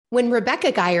When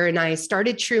Rebecca Geyer and I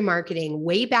started True Marketing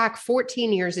way back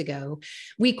 14 years ago,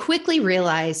 we quickly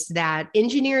realized that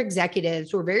engineer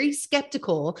executives were very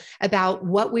skeptical about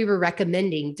what we were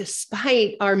recommending,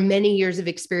 despite our many years of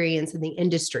experience in the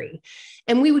industry.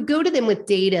 And we would go to them with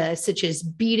data such as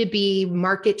B2B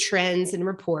market trends and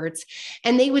reports,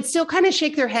 and they would still kind of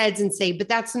shake their heads and say, but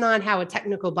that's not how a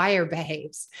technical buyer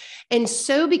behaves. And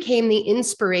so became the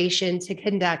inspiration to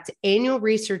conduct annual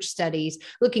research studies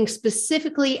looking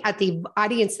specifically at the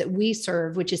audience that we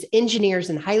serve, which is engineers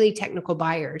and highly technical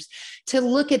buyers, to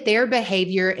look at their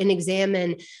behavior and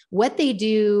examine what they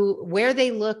do, where they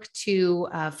look to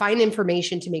find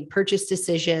information to make purchase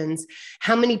decisions,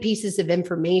 how many pieces of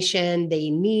information they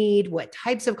need, what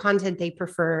types of content they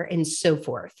prefer, and so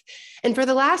forth. And for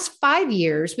the last 5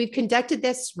 years, we've conducted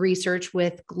this research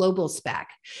with Global Spec.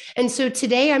 And so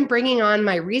today I'm bringing on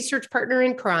my research partner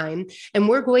in crime, and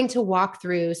we're going to walk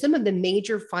through some of the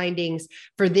major findings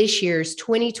for this year's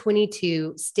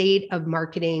 2022 State of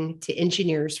Marketing to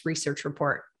Engineers Research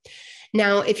Report.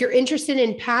 Now, if you're interested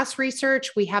in past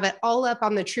research, we have it all up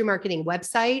on the True Marketing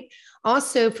website.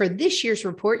 Also, for this year's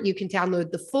report, you can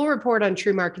download the full report on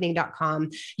truemarketing.com.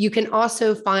 You can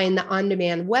also find the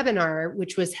on-demand webinar,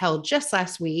 which was held just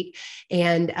last week,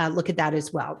 and look at that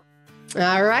as well.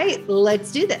 All right,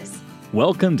 let's do this.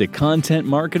 Welcome to Content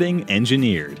Marketing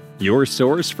Engineered, your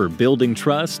source for building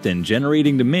trust and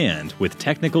generating demand with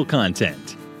technical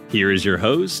content. Here is your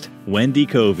host, Wendy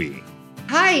Covey.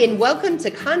 Hi, and welcome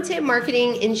to Content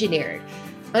Marketing Engineered.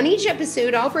 On each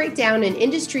episode, I'll break down an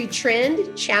industry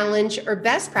trend, challenge, or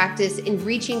best practice in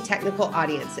reaching technical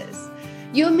audiences.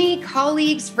 You'll meet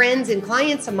colleagues, friends, and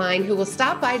clients of mine who will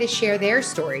stop by to share their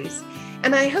stories.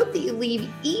 And I hope that you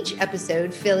leave each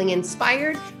episode feeling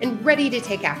inspired and ready to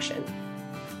take action.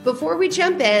 Before we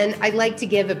jump in, I'd like to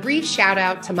give a brief shout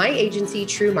out to my agency,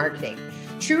 True Marketing.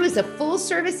 True is a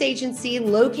full-service agency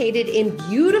located in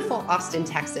beautiful Austin,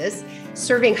 Texas,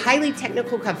 serving highly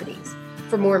technical companies.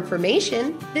 For more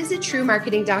information, visit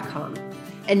truemarketing.com.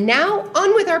 And now,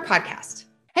 on with our podcast.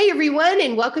 Hey, everyone,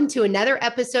 and welcome to another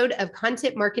episode of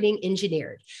Content Marketing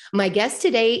Engineered. My guest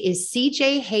today is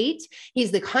CJ Haight.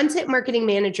 He's the Content Marketing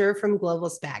Manager from Global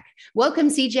Spec. Welcome,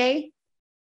 CJ.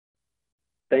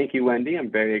 Thank you, Wendy. I'm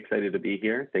very excited to be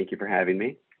here. Thank you for having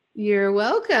me. You're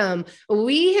welcome.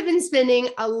 We have been spending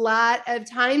a lot of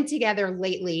time together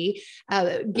lately,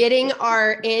 getting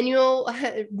our annual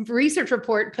research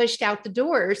report pushed out the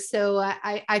door. So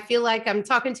I feel like I'm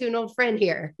talking to an old friend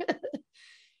here.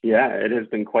 Yeah, it has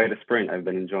been quite a sprint. I've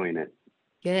been enjoying it.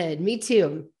 Good. Me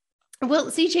too. Well,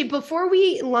 CJ, before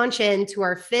we launch into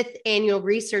our 5th annual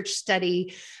research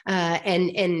study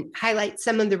and highlight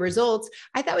some of the results,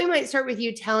 I thought we might start with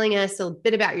you telling us a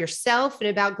bit about yourself and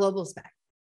about Global Spec.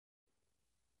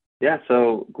 Yeah,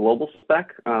 so Global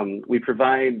Spec, we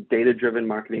provide data-driven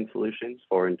marketing solutions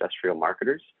for industrial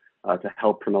marketers to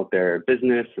help promote their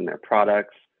business and their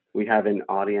products. We have an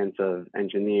audience of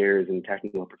engineers and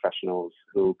technical professionals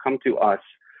who come to us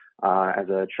as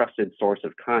a trusted source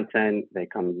of content. They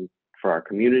come for our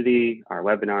community, our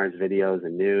webinars, videos,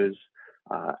 and news.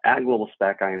 At Global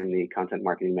Spec, I am the content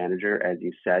marketing manager, as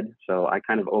you said. So I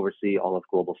kind of oversee all of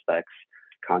Global Spec's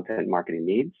content marketing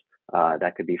needs.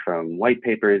 That could be from white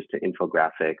papers to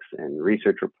infographics and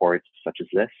research reports such as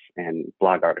this and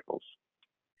blog articles.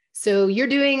 So you're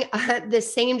doing the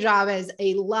same job as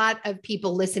a lot of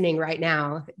people listening right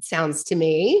now, it sounds to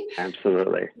me.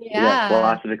 Absolutely. Yeah. Yes,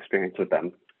 lots of experience with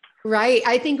them. Right.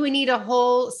 I think we need a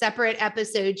whole separate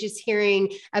episode just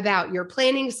hearing about your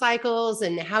planning cycles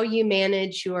and how you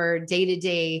manage your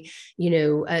day-to-day,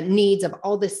 needs of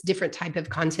all this different type of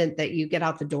content that you get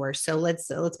out the door. So let's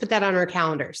put that on our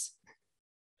calendars.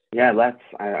 Yeah,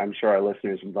 I'm sure our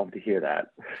listeners would love to hear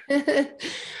that.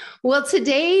 Well,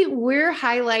 today we're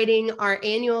highlighting our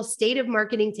annual State of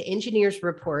Marketing to Engineers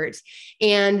report.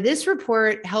 And this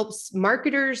report helps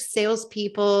marketers,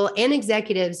 salespeople, and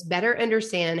executives better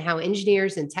understand how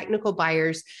engineers and technical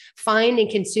buyers find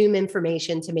and consume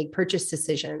information to make purchase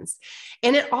decisions.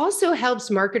 And it also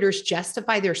helps marketers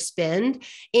justify their spend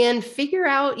and figure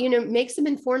out, make some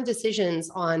informed decisions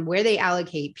on where they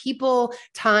allocate people,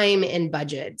 time, and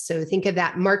budget. So think of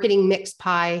that marketing mix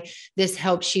pie. This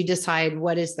helps you decide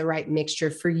what is the right mixture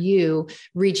for you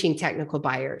reaching technical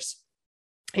buyers.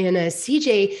 And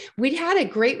CJ, we'd had a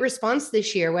great response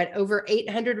this year, over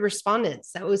 800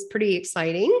 respondents. That was pretty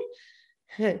exciting.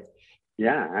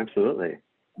 Yeah, absolutely.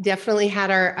 Definitely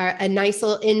had a nice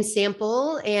little in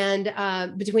sample.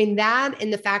 And between that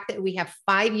and the fact that we have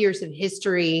 5 years of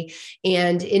history,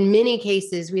 and in many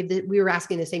cases, we were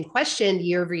asking the same question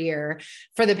year over year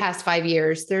for the past 5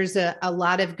 years, there's a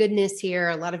lot of goodness here,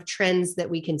 a lot of trends that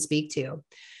we can speak to.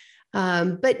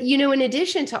 But, in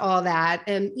addition to all that,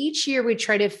 each year we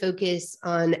try to focus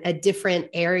on a different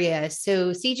area.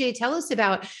 So, CJ, tell us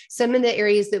about some of the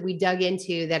areas that we dug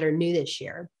into that are new this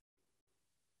year.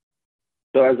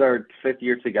 So as our fifth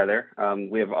year together,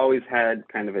 we have always had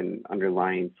kind of an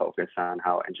underlying focus on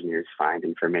how engineers find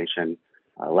information.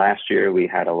 Last year, we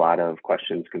had a lot of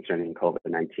questions concerning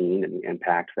COVID-19 and the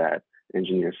impact that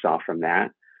engineers saw from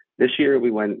that. This year,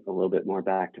 we went a little bit more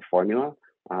back to formula.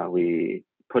 We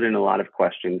put in a lot of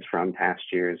questions from past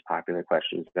years, popular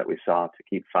questions that we saw to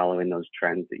keep following those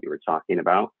trends that you were talking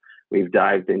about. We've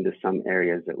dived into some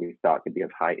areas that we thought could be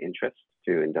of high interest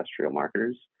to industrial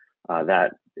marketers.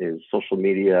 That is social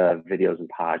media, videos and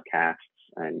podcasts,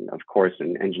 and of course,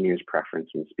 an engineer's preference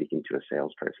when speaking to a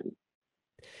salesperson.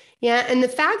 Yeah, and the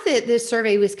fact that this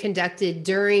survey was conducted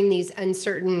during these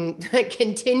uncertain,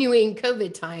 continuing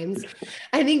COVID times,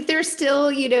 I think there's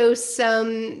still,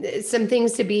 some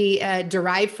things to be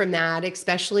derived from that,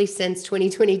 especially since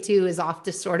 2022 is off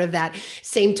to sort of that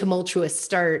same tumultuous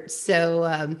start.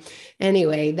 So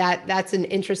anyway, that's an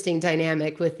interesting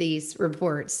dynamic with these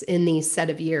reports in these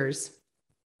set of years.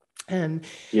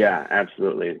 Yeah,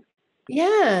 absolutely.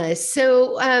 Yeah.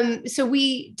 So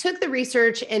we took the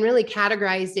research and really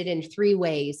categorized it in three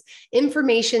ways: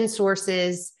 information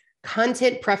sources,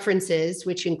 content preferences,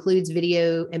 which includes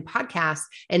video and podcasts,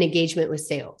 and engagement with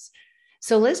sales.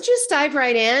 So let's just dive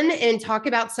right in and talk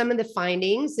about some of the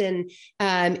findings. And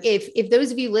if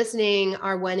those of you listening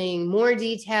are wanting more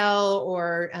detail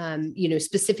or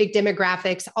specific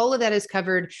demographics, all of that is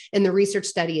covered in the research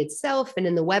study itself and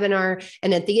in the webinar.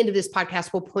 And at the end of this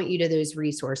podcast, we'll point you to those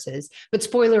resources. But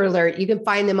spoiler alert, you can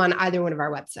find them on either one of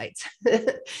our websites.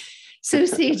 So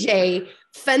CJ,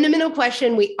 fundamental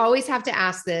question, we always have to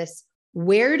ask this.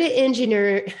 Where do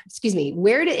engineers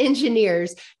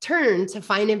turn to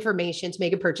find information to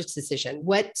make a purchase decision?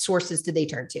 What sources do they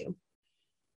turn to?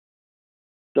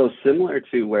 So similar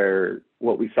to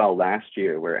what we saw last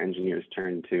year, where engineers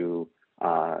turned to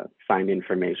find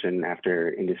information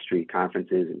after industry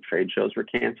conferences and trade shows were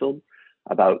canceled,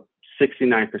 about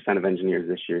 69% of engineers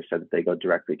this year said that they go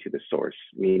directly to the source,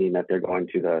 meaning that they're going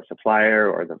to the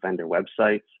supplier or the vendor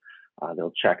websites.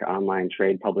 They'll check online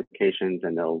trade publications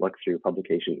and they'll look through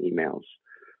publication emails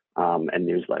and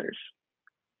newsletters.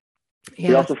 Yeah.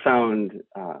 We also found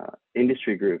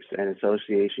industry groups and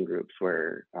association groups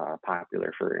were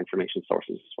popular for information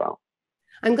sources as well.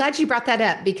 I'm glad you brought that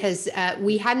up because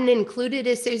we hadn't included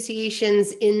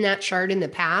associations in that chart in the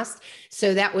past.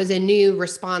 So that was a new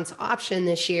response option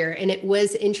this year. And it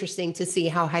was interesting to see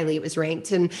how highly it was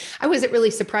ranked. And I wasn't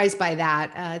really surprised by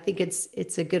that. I think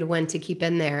it's a good one to keep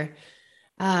in there.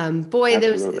 Absolutely.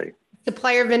 Those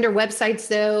supplier vendor websites,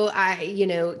 though,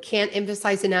 I can't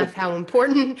emphasize enough how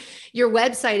important your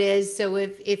website is. So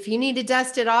if you need to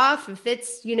dust it off, if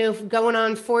it's going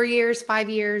on 4 years, 5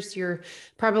 years, you're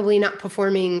probably not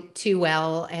performing too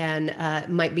well, and it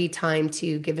might be time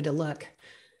to give it a look.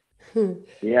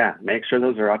 Yeah, make sure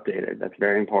those are updated. That's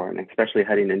very important, especially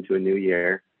heading into a new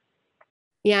year.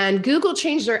 Yeah, and Google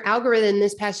changed their algorithm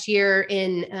this past year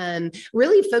and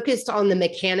really focused on the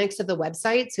mechanics of the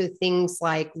website. So things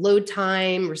like load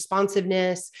time,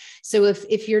 responsiveness. So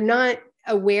if you're not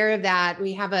aware of that,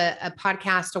 we have a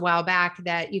podcast a while back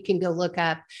that you can go look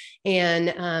up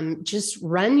and just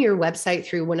run your website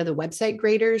through one of the website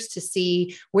graders to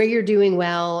see where you're doing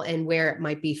well and where it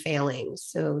might be failing.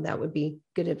 So that would be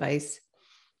good advice.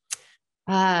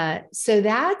 So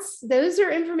those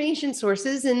are information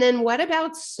sources. And then what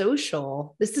about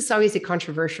social? This is always a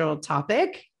controversial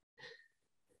topic.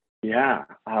 Yeah.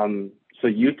 So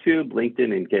YouTube,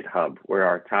 LinkedIn, and GitHub were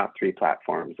our top 3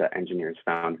 platforms that engineers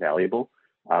found valuable,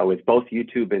 with both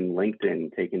YouTube and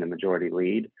LinkedIn taking the majority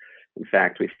lead. In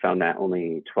fact, we found that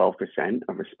only 12%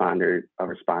 of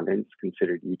respondents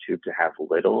considered YouTube to have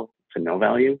little to no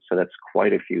value. So that's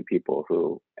quite a few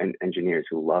people engineers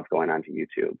who love going onto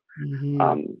YouTube. Mm-hmm.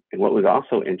 And what was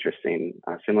also interesting,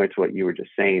 similar to what you were just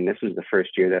saying, this was the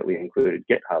first year that we included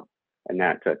GitHub, and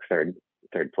that took third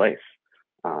place.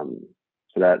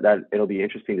 So that it'll be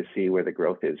interesting to see where the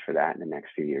growth is for that in the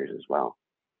next few years as well.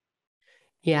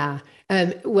 Yeah.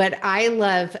 What I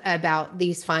love about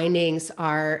these findings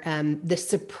are the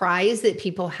surprise that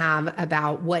people have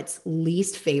about what's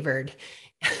least favored.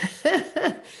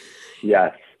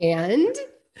 Yes. And?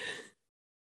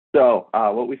 So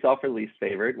what we saw for least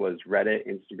favored was Reddit,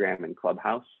 Instagram, and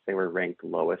Clubhouse. They were ranked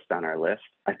lowest on our list.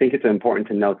 I think it's important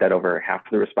to note that over half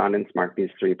of the respondents marked these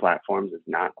 3 platforms as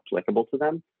not applicable to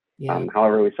them. Yeah.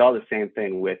 However, we saw the same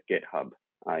thing with GitHub,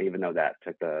 even though that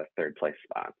took the 3rd place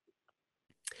spot.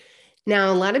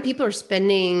 Now, a lot of people are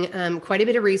spending quite a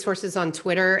bit of resources on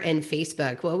Twitter and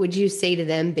Facebook. What would you say to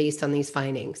them based on these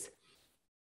findings?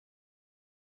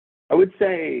 I would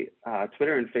say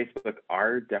Twitter and Facebook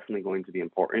are definitely going to be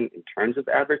important in terms of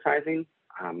advertising.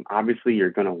 Obviously, you're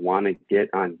going to want to get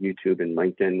on YouTube and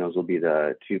LinkedIn. Those will be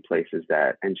the two places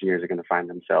that engineers are going to find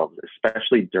themselves,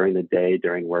 especially during the day,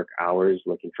 during work hours,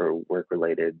 looking for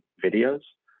work-related videos.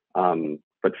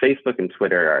 But Facebook and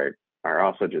Twitter are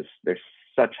also just, they're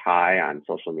such high on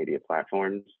social media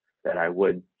platforms that I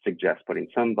would suggest putting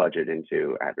some budget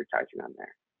into advertising on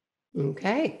there.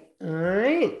 Okay. All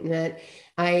right. That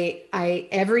I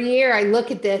every year I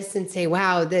look at this and say,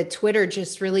 wow, the Twitter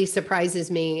just really surprises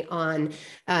me on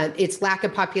its lack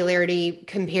of popularity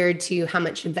compared to how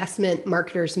much investment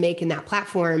marketers make in that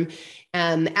platform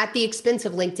at the expense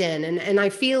of LinkedIn. And I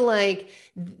feel like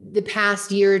the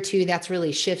past year or two, that's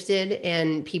really shifted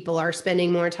and people are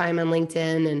spending more time on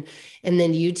LinkedIn and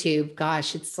then YouTube,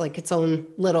 gosh, it's like its own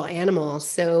little animal.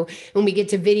 So when we get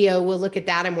to video, we'll look at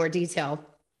that in more detail.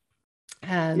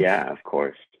 Yeah, of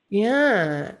course.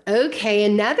 Yeah. Okay.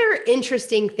 Another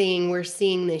interesting thing we're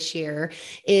seeing this year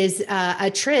is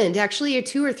a trend, actually a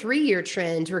 2 or 3 year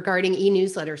trend regarding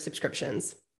e-newsletter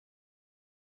subscriptions.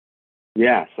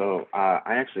 Yeah, so I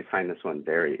actually find this one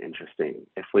very interesting.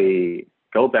 If we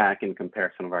go back and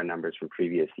compare some of our numbers from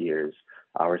previous years,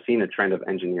 we're seeing a trend of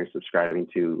engineers subscribing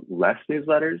to less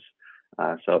newsletters.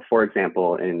 So for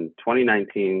example, in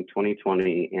 2019,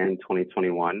 2020, and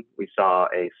 2021, we saw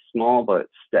a small but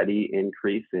steady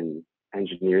increase in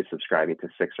engineers subscribing to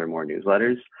 6 or more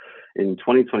newsletters. In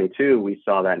 2022, we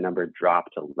saw that number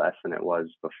drop to less than it was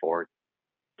before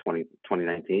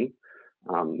 2019.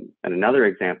 And another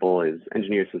example is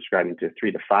engineers subscribing to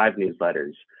 3 to 5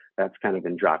 newsletters. That's kind of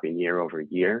been dropping year over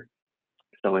year.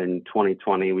 So in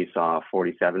 2020, we saw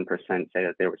 47% say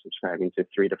that they were subscribing to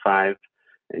 3 to 5.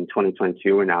 In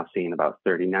 2022, we're now seeing about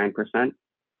 39%.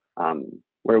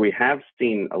 Where we have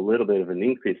seen a little bit of an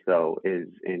increase, though, is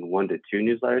in 1 to 2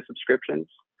 newsletter subscriptions,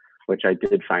 which I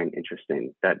did find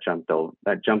interesting. That jumped up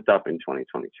in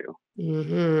 2022.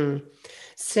 Mm-hmm.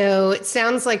 So it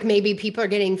sounds like maybe people are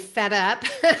getting fed up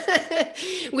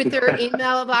with their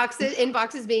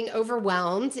inboxes being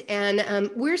overwhelmed. And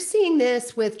we're seeing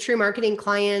this with True Marketing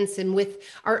clients and with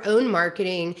our own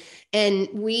marketing. And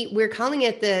we're calling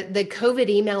it the COVID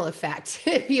email effect,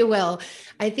 if you will.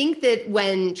 I think that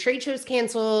when trade shows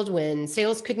canceled, when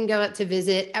sales couldn't go out to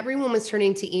visit, everyone was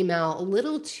turning to email a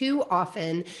little too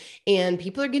often, and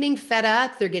people are getting fed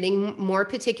up. They're getting more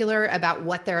particular about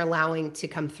what they're allowing to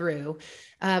come through.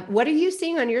 What are you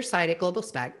seeing on your side at Global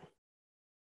Spec?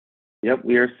 Yep,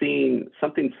 we are seeing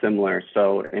something similar.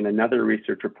 So in another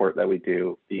research report that we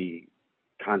do, the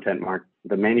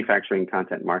manufacturing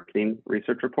content marketing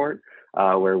research report,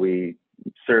 where we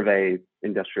survey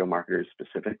industrial marketers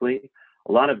specifically,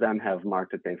 a lot of them have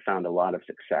marked that they've found a lot of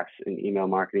success in email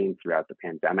marketing throughout the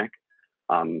pandemic,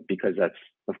 because that's,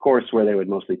 of course, where they would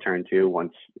mostly turn to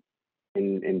once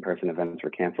in-person events were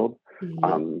canceled.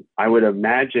 Mm-hmm. I would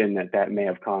imagine that may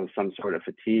have caused some sort of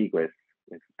fatigue with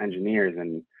engineers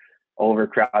and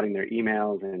overcrowding their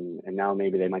emails, and now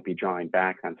maybe they might be drawing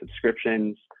back on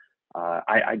subscriptions.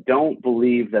 I don't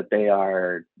believe that they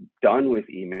are done with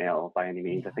email by any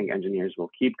means. I think engineers will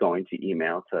keep going to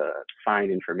email to find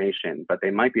information, but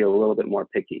they might be a little bit more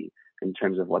picky in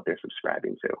terms of what they're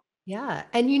subscribing to. Yeah.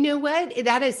 And you know what?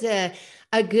 That is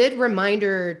a good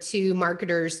reminder to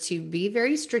marketers to be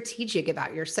very strategic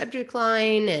about your subject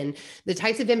line and the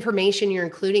types of information you're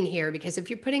including here. Because if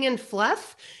you're putting in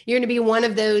fluff, you're going to be one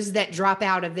of those that drop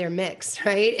out of their mix,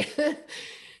 right?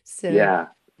 So yeah.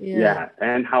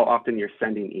 And how often you're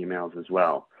sending emails as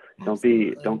well.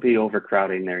 Absolutely. Don't be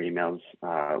overcrowding their emails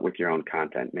with your own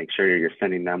content. Make sure you're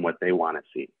sending them what they want to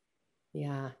see.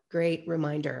 Yeah. Great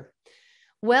reminder.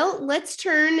 Well, let's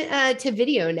turn to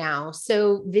video now.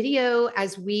 So video,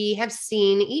 as we have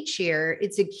seen each year,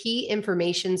 it's a key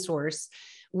information source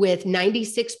with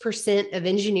 96% of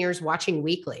engineers watching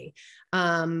weekly.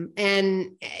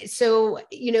 And so,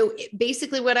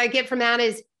 basically what I get from that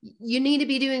is you need to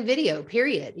be doing video,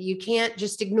 period. You can't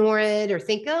just ignore it or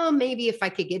think, oh, maybe if I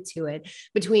could get to it.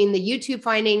 Between the YouTube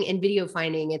finding and video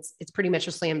finding, it's pretty much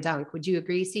a slam dunk. Would you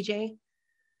agree, CJ?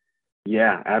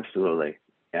 Yeah, absolutely.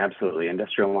 Absolutely.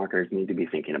 Industrial marketers need to be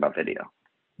thinking about video.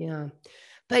 Yeah.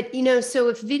 But, so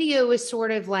if video is sort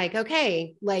of like,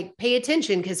 okay, like pay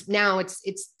attention, because now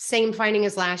it's same finding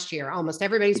as last year. Almost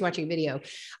everybody's watching video.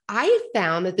 I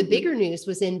found that the bigger news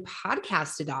was in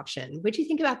podcast adoption. What do you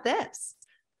think about this?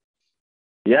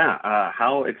 Yeah.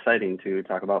 How exciting to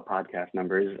talk about podcast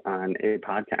numbers on a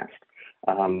podcast.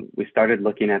 We started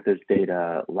looking at this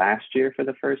data last year for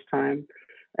the first time.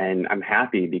 And I'm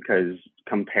happy because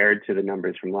compared to the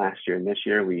numbers from last year and this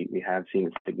year, we have seen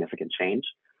a significant change.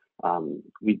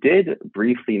 We did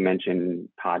briefly mention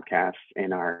podcasts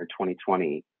in our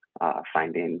 2020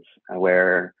 findings,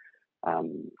 where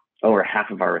over half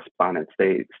of our respondents,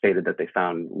 they stated that they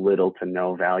found little to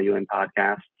no value in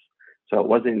podcasts. So it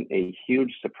wasn't a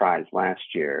huge surprise last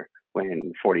year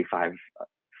when 45%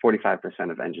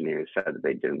 of engineers said that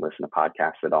they didn't listen to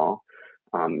podcasts at all.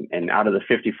 And out of the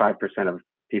 55% of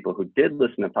people who did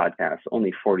listen to podcasts,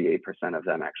 only 48% of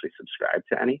them actually subscribed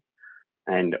to any.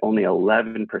 And only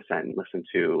 11% listen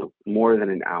to more than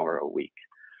an hour a week.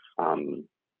 In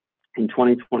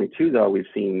 2022, though, we've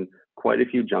seen quite a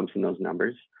few jumps in those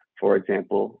numbers. For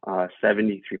example,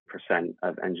 73%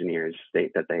 of engineers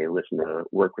state that they listen to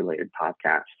work-related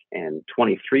podcasts, and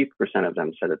 23% of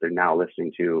them said that they're now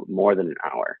listening to more than an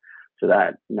hour. So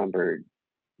that number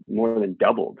more than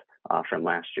doubled from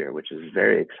last year, which is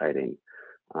very exciting.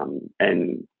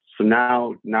 And so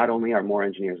now not only are more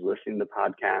engineers listening to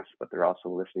podcasts, but they're also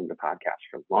listening to podcasts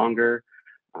for longer.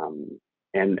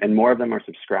 And more of them are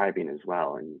subscribing as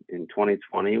well. And in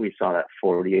 2020, we saw that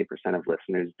 48% of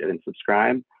listeners didn't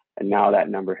subscribe. And now that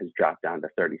number has dropped down to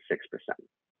 36%.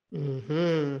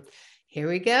 Mm-hmm. Here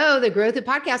we go. The growth of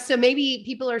podcasts. So maybe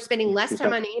people are spending less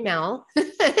time on email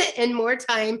and more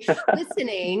time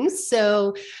listening.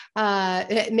 So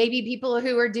maybe people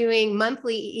who are doing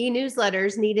monthly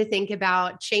e-newsletters need to think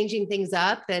about changing things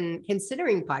up and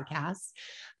considering podcasts.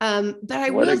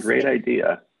 What a great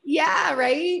idea. Yeah,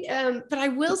 right. But I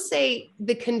will say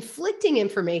the conflicting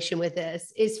information with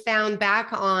this is found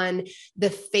back on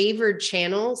the favored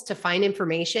channels to find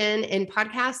information, and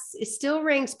podcasts, it still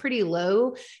ranks pretty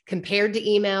low compared to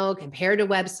email, compared to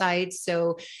websites.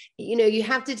 So, you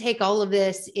have to take all of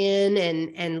this in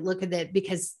and look at it,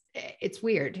 because it's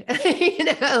weird.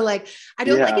 Like I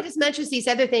don't like it as much as these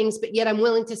other things, but yet I'm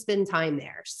willing to spend time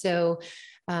there. So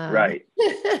right.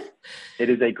 It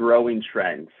is a growing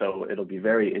trend. So it'll be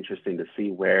very interesting to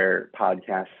see where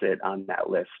podcasts sit on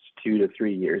that list 2 to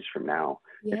 3 years from now,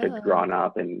 if it's grown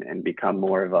up and become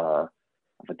more of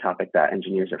a topic that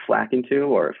engineers are flacking to,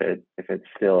 or if it's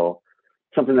still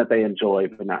something that they enjoy,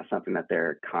 but not something that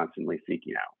they're constantly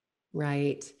seeking out.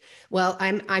 Right. Well,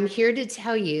 I'm here to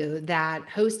tell you that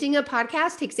hosting a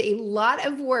podcast takes a lot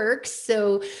of work.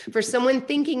 So for someone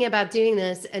thinking about doing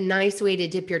this, a nice way to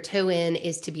dip your toe in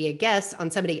is to be a guest on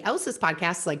somebody else's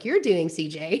podcast like you're doing,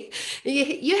 CJ.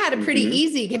 You had it pretty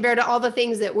easy compared to all the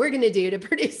things that we're going to do to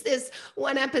produce this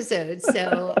one episode.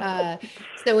 So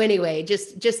so anyway,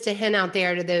 just to hint out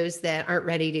there to those that aren't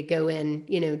ready to go in,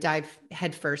 dive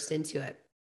headfirst into it.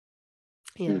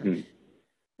 Yeah.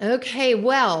 Okay,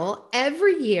 well,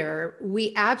 every year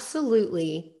we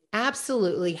absolutely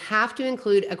have to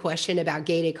include a question about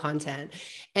gated content.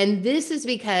 And this is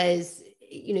because,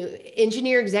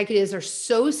 engineer executives are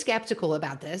so skeptical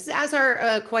about this, as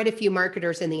are quite a few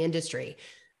marketers in the industry.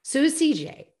 So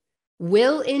CJ,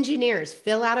 will engineers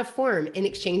fill out a form in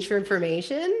exchange for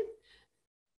information?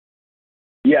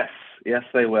 Yes,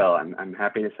 they will. I'm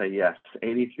happy to say yes.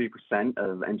 83%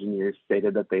 of engineers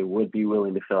stated that they would be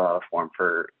willing to fill out a form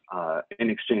for in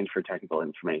exchange for technical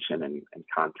information and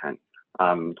content.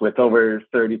 With over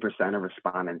 30% of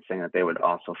respondents saying that they would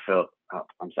also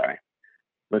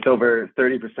with over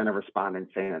 30% of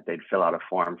respondents saying that they'd fill out a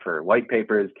form for white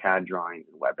papers, CAD drawings,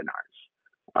 and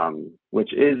webinars,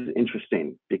 which is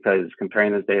interesting because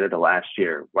comparing this data to last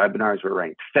year, webinars were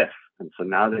ranked 5th, and so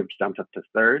now they've jumped up to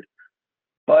 3rd.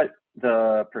 But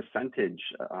the percentage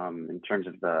in terms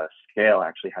of the scale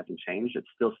actually hasn't changed. It's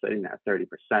still sitting at 30%.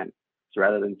 So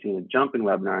rather than seeing a jump in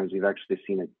webinars, we've actually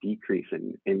seen a decrease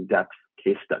in in-depth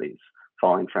case studies,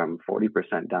 falling from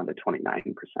 40% down to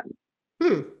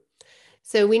 29%.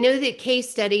 So we know that case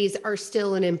studies are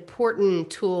still an important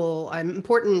tool, an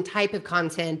important type of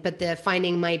content, but the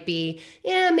finding might be,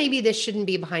 maybe this shouldn't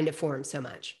be behind a form so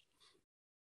much.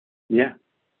 Yeah,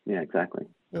 exactly.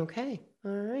 Okay.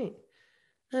 All right.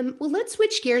 Well, let's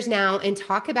switch gears now and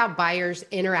talk about buyers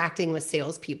interacting with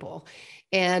salespeople.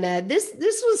 And this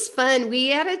was fun.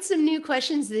 We added some new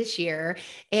questions this year,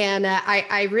 and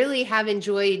I really have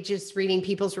enjoyed just reading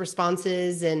people's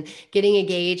responses and getting a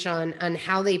gauge on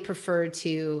how they prefer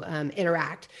to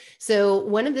interact. So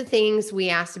one of the things we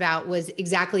asked about was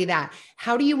exactly that.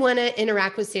 How do you want to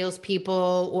interact with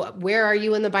salespeople? Where are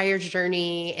you in the buyer's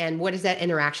journey? And what does that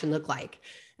interaction look like?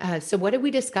 So what did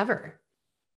we discover?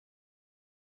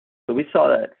 So we saw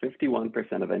that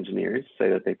 51% of engineers say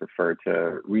that they prefer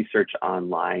to research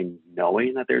online,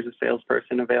 knowing that there's a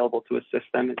salesperson available to assist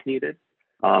them if needed,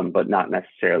 but not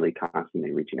necessarily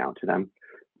constantly reaching out to them,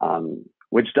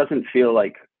 which doesn't feel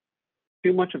like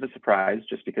too much of a surprise,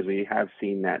 just because we have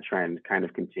seen that trend kind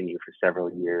of continue for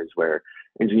several years, where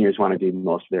engineers want to do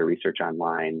most of their research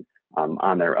online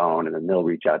on their own, and then they'll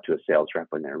reach out to a sales rep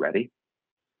when they're ready.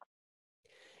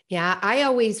 Yeah, I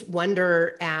always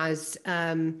wonder as,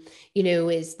 as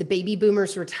the baby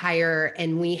boomers retire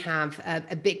and we have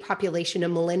a big population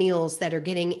of millennials that are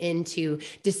getting into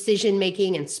decision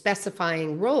making and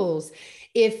specifying roles,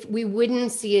 if we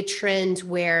wouldn't see a trend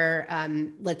where,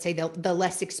 let's say the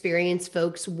less experienced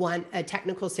folks want a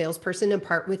technical salesperson to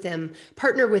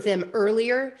partner with them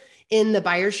earlier in the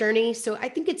buyer's journey. So I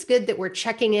think it's good that we're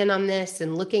checking in on this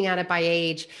and looking at it by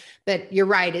age. But you're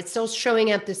right, it's still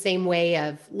showing up the same way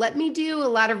of, let me do a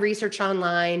lot of research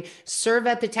online, serve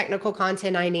up the technical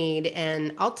content I need,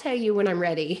 and I'll tell you when I'm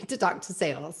ready to talk to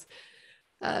sales.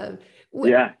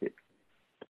 Yeah.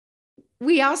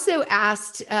 We also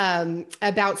asked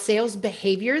about sales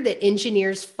behavior that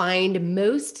engineers find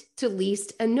most to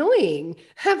least annoying.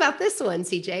 How about this one,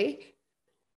 CJ?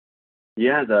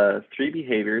 Yeah, the 3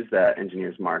 behaviors that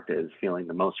engineers marked as feeling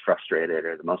the most frustrated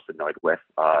or the most annoyed with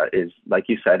is, like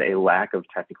you said, a lack of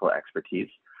technical expertise.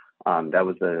 That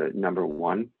was the number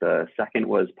 1. The second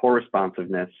was poor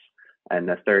responsiveness, and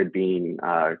the third being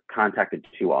contacted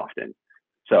too often.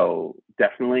 So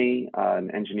definitely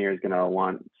an engineer is going to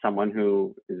want someone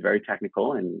who is very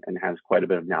technical and has quite a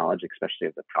bit of knowledge, especially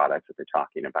of the products that they're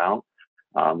talking about,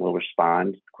 will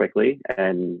respond quickly,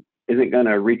 and isn't going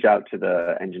to reach out to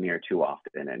the engineer too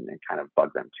often and kind of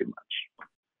bug them too much.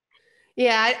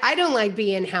 Yeah, I don't like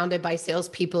being hounded by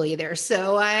salespeople either.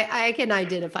 So I can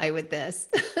identify with this.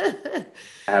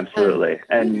 Absolutely.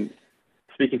 And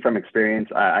speaking from experience,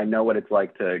 I know what it's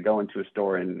like to go into a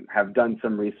store and have done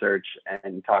some research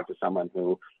and talk to someone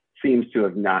who seems to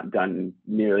have not done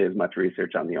nearly as much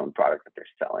research on the own product that they're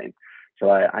selling. So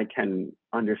I can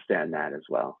understand that as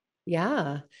well.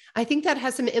 Yeah, I think that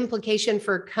has some implication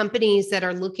for companies that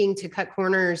are looking to cut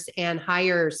corners and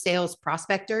hire sales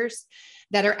prospectors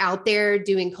that are out there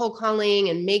doing cold calling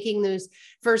and making those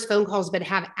first phone calls, but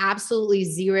have absolutely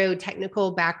zero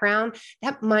technical background.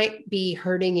 That might be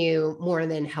hurting you more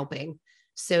than helping.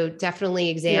 So definitely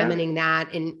examining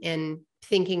that and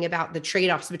thinking about the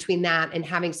trade-offs between that and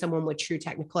having someone with true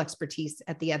technical expertise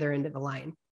at the other end of the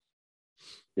line.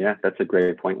 Yeah, that's a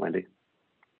great point, Wendy.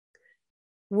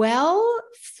 Well,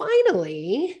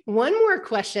 finally, one more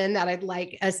question that I'd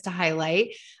like us to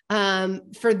highlight.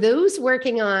 For those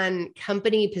working on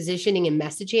company positioning and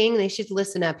messaging, they should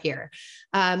listen up here.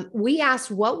 We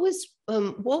asked what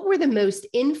were the most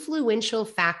influential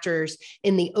factors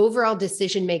in the overall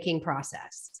decision-making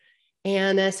process?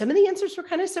 And some of the answers were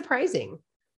kind of surprising.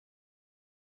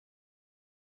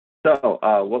 So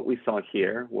what we saw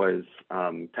here was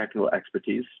technical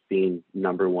expertise being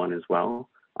number 1 as well.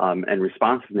 And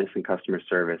responsiveness and customer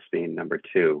service being number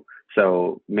 2.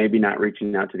 So maybe not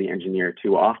reaching out to the engineer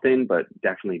too often, but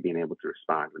definitely being able to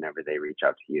respond whenever they reach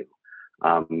out to you.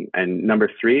 And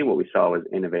number 3, what we saw was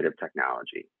innovative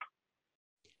technology.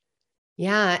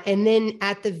 Yeah. And then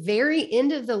at the very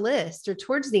end of the list, or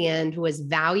towards the end, was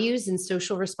values and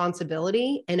social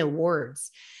responsibility and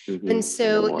awards. Mm-hmm. And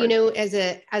so, as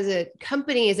a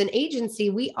company, as an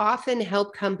agency, we often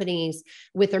help companies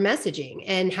with their messaging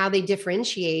and how they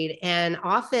differentiate. And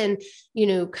often,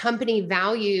 company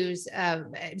values,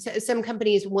 some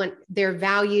companies want their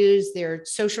values, their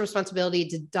social responsibility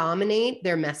to dominate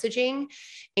their messaging.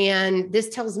 And this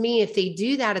tells me if they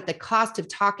do that at the cost of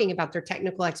talking about their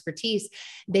technical expertise,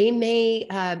 they may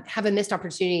have a missed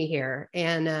opportunity here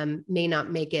and may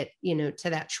not make it, to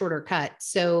that shorter cut.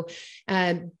 So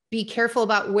be careful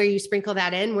about where you sprinkle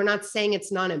that in. We're not saying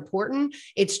it's not important.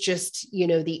 It's just,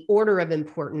 the order of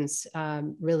importance,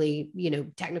 really,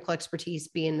 technical expertise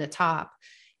being the top,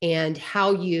 and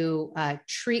how you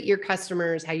treat your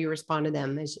customers, how you respond to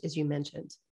them, as you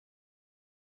mentioned.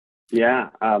 Yeah,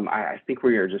 I think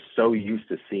we are just so used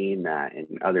to seeing that in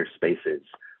other spaces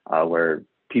where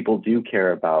people do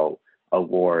care about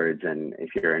awards and if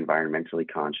you're environmentally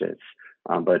conscious.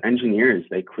 But engineers,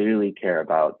 they clearly care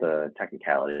about the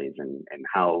technicalities and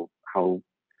how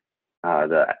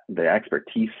the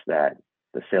expertise that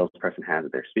the salesperson has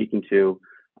that they're speaking to,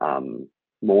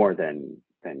 more than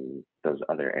those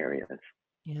other areas.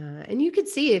 Yeah. And you could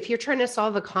see if you're trying to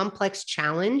solve a complex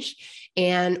challenge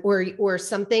or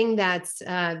something that's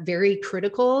very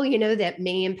critical, that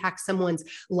may impact someone's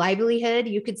livelihood,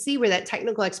 you could see where that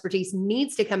technical expertise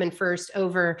needs to come in first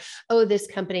over, this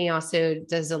company also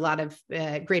does a lot of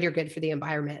greater good for the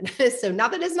environment. So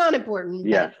not that it's not important,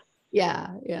 yes.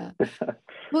 Yeah. Yeah.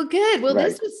 Well, good. Well,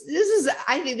 Right.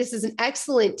 I think this is an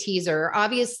excellent teaser.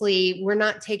 Obviously, we're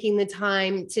not taking the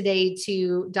time today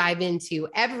to dive into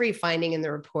every finding in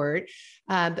the report,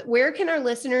 but where can our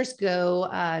listeners go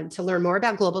to learn more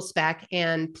about Global Spec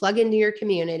and plug into your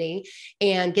community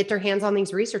and get their hands on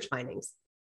these research findings?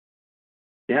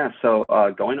 Yeah, so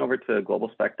going over to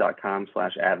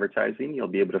globalspec.com/advertising, you'll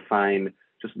be able to find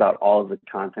just about all of the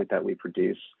content that we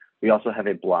produce. We also have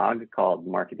a blog called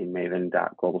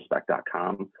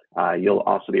marketingmaven.globalspec.com. You'll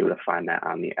also be able to find that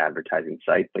on the advertising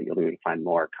site, but you'll be able to find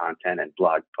more content and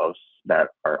blog posts that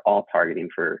are all targeting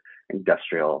for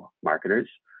industrial marketers.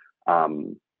 Yeah.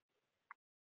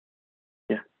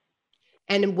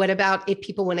 And what about if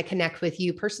people want to connect with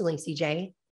you personally,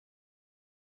 CJ?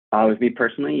 With me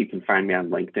personally, you can find me on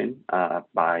LinkedIn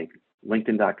by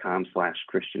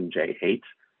linkedin.com/ChristianJHaight.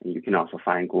 And you can also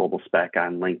find Global Spec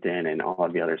on LinkedIn and all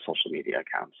of the other social media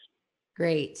accounts.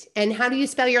 Great. And how do you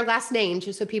spell your last name,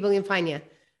 just so people can find you?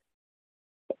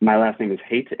 My last name is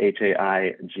Haight, Haight.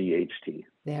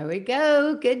 There we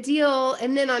go. Good deal.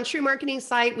 And then on True Marketing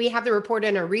site, we have the report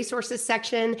in our resources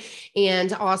section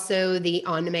and also the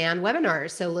on-demand webinars.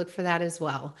 So look for that as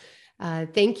well.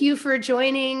 Thank you for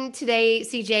joining today,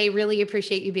 CJ. Really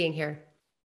appreciate you being here.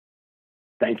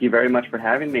 Thank you very much for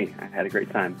having me. I had a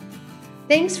great time.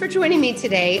 Thanks for joining me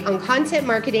today on Content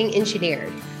Marketing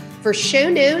Engineered. For show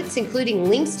notes, including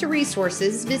links to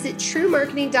resources, visit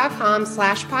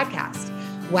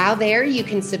truemarketing.com/podcast. While there, you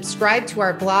can subscribe to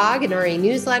our blog and our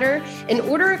newsletter and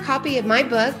order a copy of my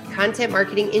book, Content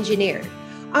Marketing Engineered.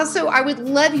 Also, I would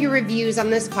love your reviews on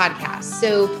this podcast.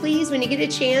 So please, when you get a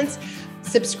chance,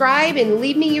 subscribe and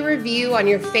leave me your review on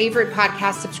your favorite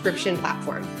podcast subscription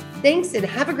platform. Thanks and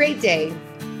have a great day.